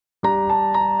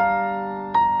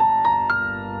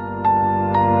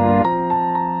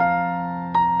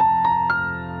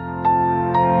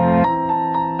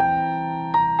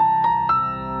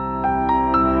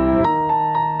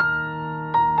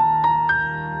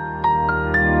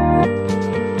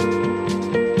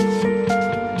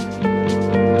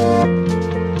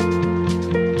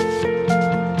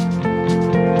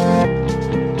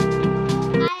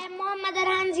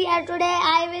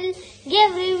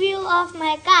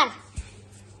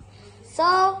So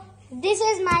this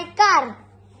is my car.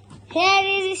 Here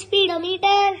is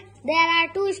speedometer. There are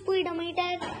two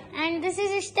speedometers and this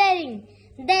is steering.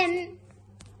 Then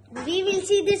we will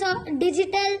see this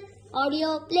digital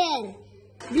audio player,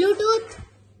 Bluetooth,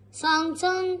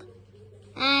 song,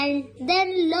 and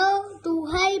then low to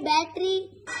high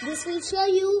battery. This will show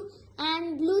you,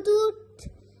 and Bluetooth,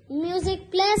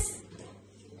 music plus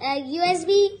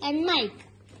USB and mic.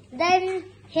 Then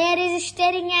here is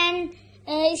steering and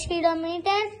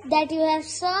speedometer that you have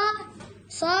saw,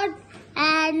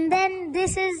 and then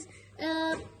this is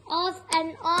off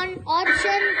and on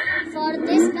option for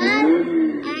this car,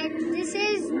 and this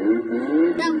is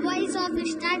the voice of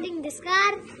starting this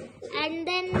car, and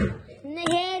then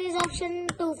here is option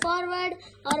to forward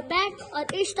or back or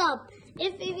stop.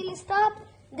 If we will stop,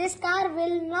 this car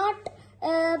will not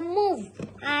move,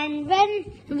 and when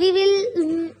we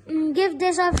will give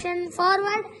this option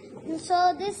forward,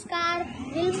 so this car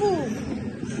will move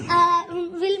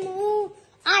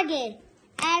आगे,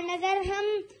 and अगर हम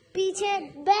पीछे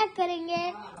back करेंगे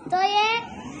तो ये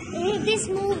this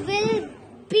move will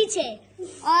पीछे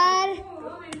और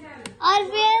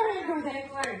फिर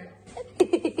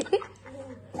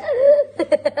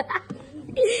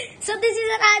so this is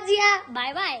Rajya.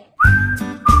 Bye bye.